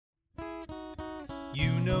You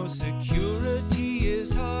know security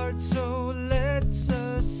is hard, so let's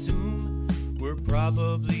assume we're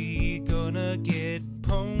probably gonna get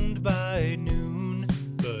pwned by noon.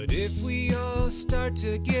 But if we all start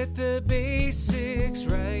to get the basics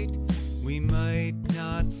right, we might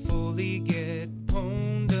not fully get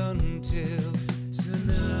pwned until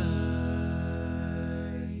tonight.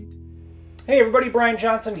 Hey everybody, Brian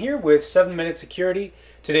Johnson here with 7 Minute Security.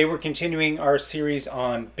 Today we're continuing our series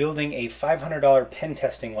on building a $500 pen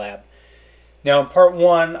testing lab. Now in part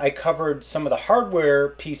 1 I covered some of the hardware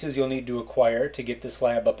pieces you'll need to acquire to get this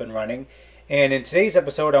lab up and running. And in today's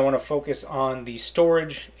episode I want to focus on the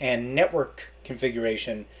storage and network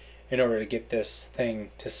configuration in order to get this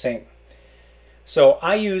thing to sync. So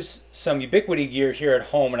I use some Ubiquiti gear here at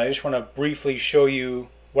home, and I just want to briefly show you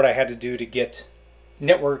what I had to do to get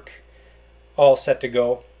network all set to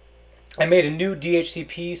go. I made a new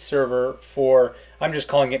DHCP server for, I'm just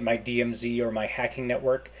calling it my DMZ or my hacking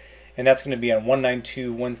network, and that's going to be on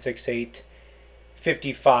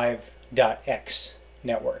 192.168.55.x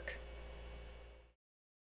network.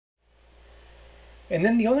 And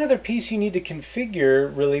then the only other piece you need to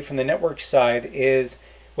configure really from the network side is,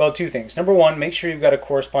 well, two things. Number one, make sure you've got a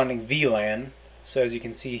corresponding VLAN. So as you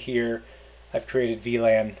can see here, I've created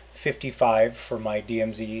VLAN 55 for my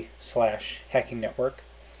DMZ/hacking network.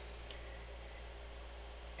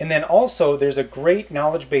 And then also there's a great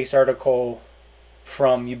knowledge base article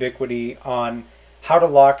from Ubiquiti on how to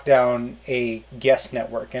lock down a guest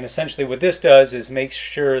network. And essentially what this does is make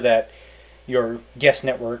sure that your guest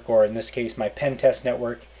network, or in this case my pen test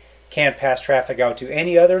network, can't pass traffic out to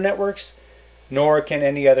any other networks, nor can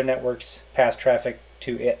any other networks pass traffic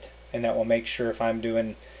to it. And that will make sure if I'm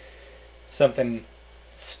doing something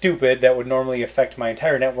stupid that would normally affect my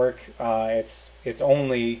entire network, it's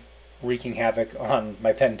only wreaking havoc on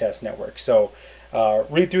my pen test network. So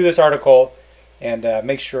read through this article and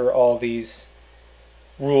make sure all these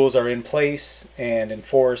rules are in place and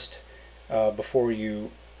enforced before you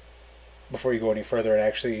go any further and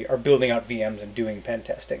actually are building out VMs and doing pen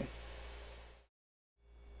testing.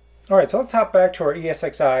 Alright, so let's hop back to our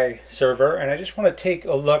ESXi server, and I just want to take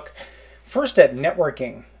a look first at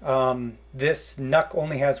networking. This NUC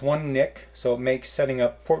only has one NIC, so it makes setting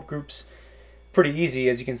up port groups pretty easy.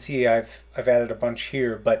 As you can see, I've added a bunch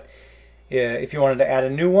here, but if you wanted to add a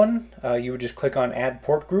new one, you would just click on Add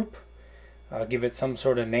Port Group, give it some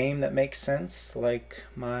sort of name that makes sense, like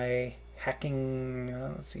my hacking,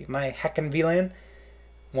 my hacking VLAN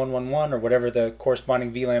 111 or whatever the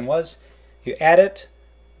corresponding VLAN was. You add it,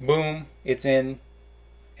 boom, it's in,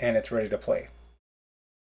 and it's ready to play.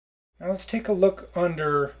 Now let's take a look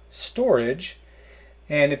under storage,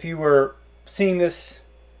 and if you were seeing this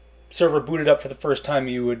server booted up for the first time,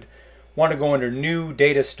 you would want to go under New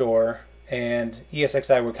Data Store, and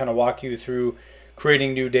ESXi would kind of walk you through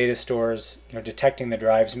creating new data stores, detecting the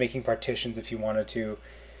drives, making partitions if you wanted to,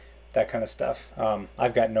 that kind of stuff.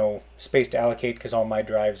 I've got no space to allocate because all my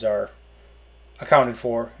drives are accounted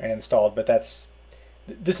for and installed, but this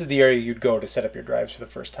is the area you'd go to set up your drives for the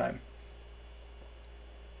first time.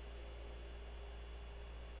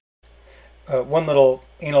 One little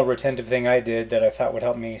anal retentive thing I did that I thought would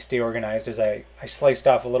help me stay organized is I sliced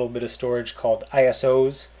off a little bit of storage called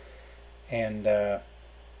ISOs and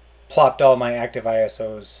plopped all my active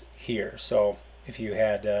ISOs here. So if you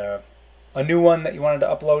had a new one that you wanted to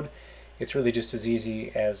upload, it's really just as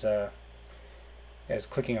easy as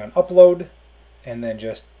clicking on upload and then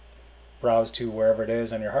just browse to wherever it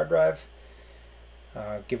is on your hard drive.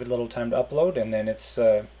 Give it a little time to upload, and then it's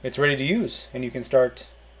ready to use, and you can start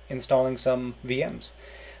installing some VMs.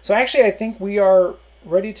 So actually I think we are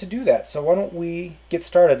ready to do that. So why don't we get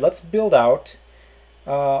started? Let's build out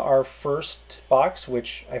our first box,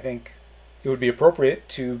 which I think it would be appropriate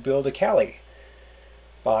to build a Kali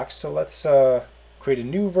box. So let's create a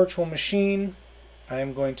new virtual machine.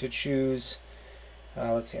 I'm going to choose,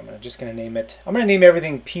 let's see, I'm just going to name it, I'm going to name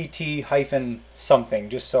everything PT-something,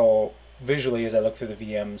 just so visually as I look through the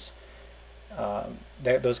VMs,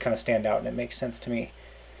 those kind of stand out and it makes sense to me.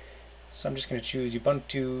 So I'm just going to choose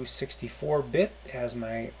Ubuntu 64-bit as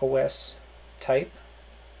my OS type.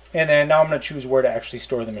 And then now I'm going to choose where to actually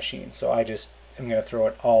store the machine. So I'm going to throw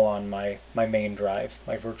it all on my main drive,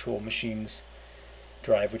 my virtual machines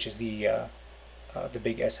drive, which is the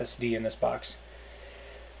big SSD in this box.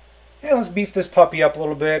 And let's beef this puppy up a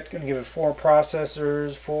little bit. Going to give it 4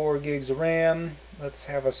 processors, 4 gigs of RAM. Let's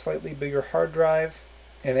have a slightly bigger hard drive.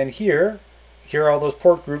 And then here are all those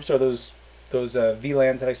port groups, or those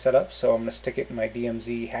VLANs that I set up. So I'm going to stick it in my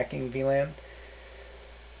DMZ hacking VLAN.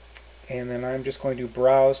 And then I'm just going to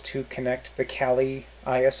browse to connect the Kali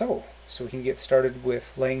ISO so we can get started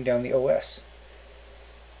with laying down the OS.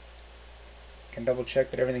 can double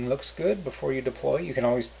check that everything looks good before you deploy. You can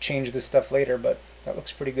always change this stuff later, but that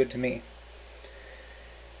looks pretty good to me.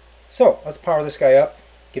 So let's power this guy up,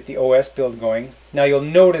 get the OS build going. Now you'll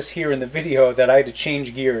notice here in the video that I had to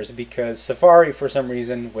change gears because Safari for some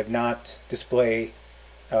reason would not display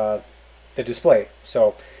the display.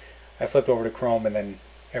 So I flipped over to Chrome and then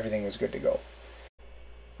everything was good to go.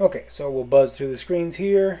 Okay, so we'll buzz through the screens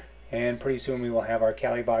here and pretty soon we will have our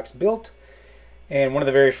Kali box built. And one of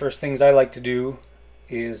the very first things I like to do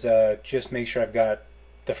is just make sure I've got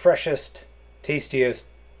the freshest, tastiest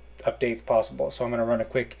updates possible. So I'm going to run a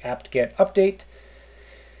quick apt-get update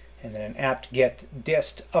and then an apt-get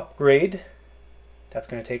dist upgrade. That's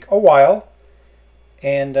going to take a while.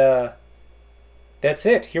 And that's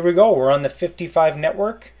it. Here we go. We're on the 55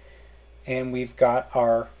 network and we've got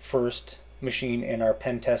our first machine in our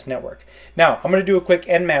pen test network. Now I'm going to do a quick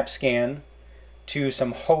Nmap scan to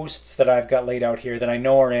some hosts that I've got laid out here that I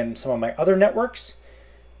know are in some of my other networks,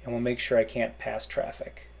 and we'll make sure I can't pass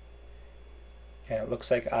traffic. And it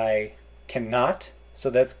looks like I cannot, so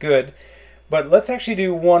that's good. But let's actually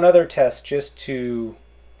do one other test just to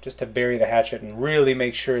bury the hatchet and really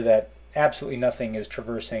make sure that absolutely nothing is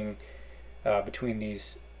traversing between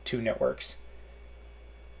these two networks.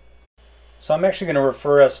 So I'm actually going to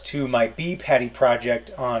refer us to my bpatty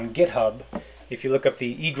project on GitHub. If you look up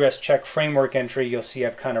the egress check framework entry, you'll see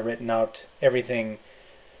I've kind of written out everything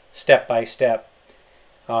step by step.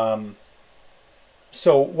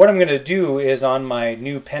 So what I'm going to do is on my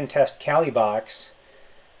new Pentest Kali box,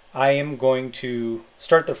 I am going to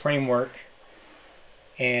start the framework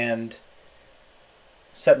and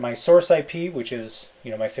set my source IP, which is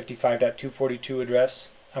my 55.242 address.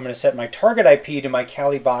 I'm going to set my target IP to my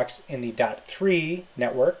Kali box in the .3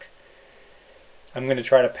 network. I'm going to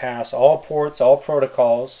try to pass all ports, all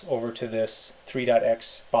protocols over to this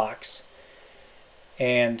 3.x box.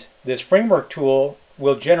 And this framework tool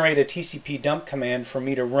will generate a TCP dump command for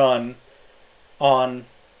me to run on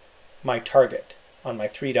my target, on my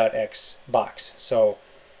 3.x box. So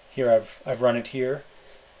here I've run it here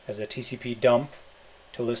as a TCP dump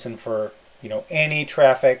to listen for any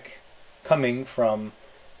traffic coming from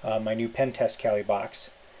my new Pentest Kali box.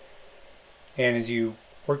 And as you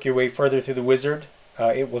work your way further through the wizard,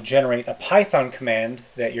 it will generate a Python command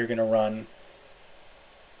that you're going to run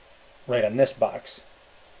right on this box.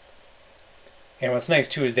 And what's nice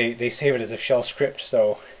too is they save it as a shell script,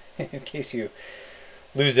 so in case you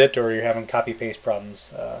lose it or you're having copy-paste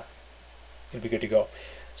problems, it'll be good to go.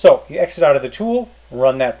 So you exit out of the tool,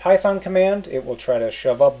 run that Python command. It will try to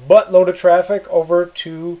shove a buttload of traffic over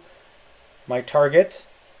to my target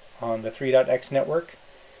on the 3.x network.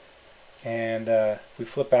 And if we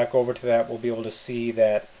flip back over to that, we'll be able to see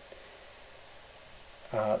that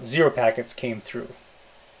 0 packets came through.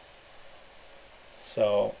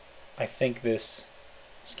 So I think this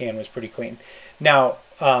scan was pretty clean. Now,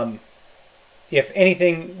 if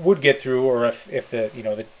anything would get through, or if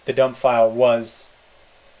the dump file was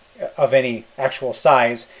of any actual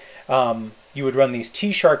size, you would run these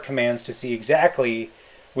tshark commands to see exactly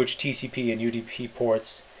which TCP and UDP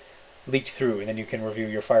ports leaked through, and then you can review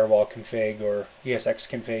your firewall config or ESX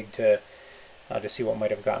config to see what might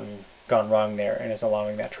have gone wrong there and is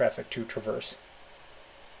allowing that traffic to traverse.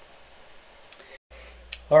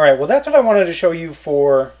 All right, well that's what I wanted to show you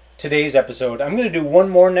for today's episode. I'm going to do one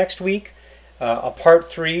more next week, a part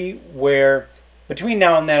 3, where between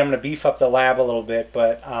now and then I'm going to beef up the lab a little bit,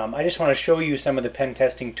 but I just want to show you some of the pen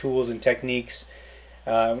testing tools and techniques,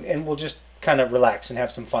 and we'll just kind of relax and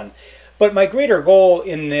have some fun. But my greater goal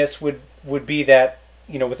in this would be that,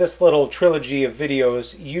 with this little trilogy of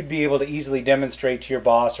videos, you'd be able to easily demonstrate to your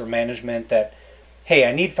boss or management that, hey,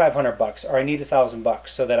 I need $500 or I need $1,000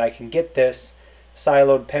 so that I can get this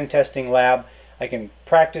siloed pen testing lab. I can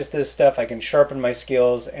practice this stuff, I can sharpen my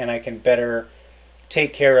skills, and I can better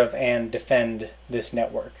take care of and defend this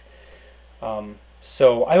network.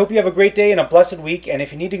 So I hope you have a great day and a blessed week. And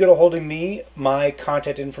if you need to get a hold of me, my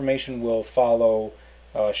contact information will follow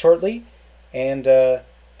shortly. And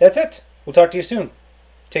that's it. We'll talk to you soon.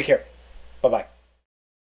 Take care. Bye-bye.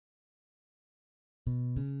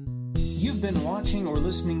 You've been watching or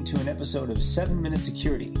listening to an episode of 7 Minute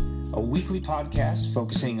Security, a weekly podcast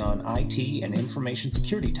focusing on IT and information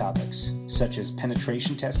security topics, such as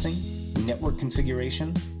penetration testing, network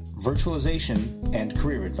configuration, virtualization, and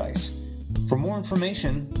career advice. For more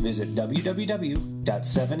information, visit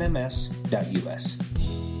www.7ms.us.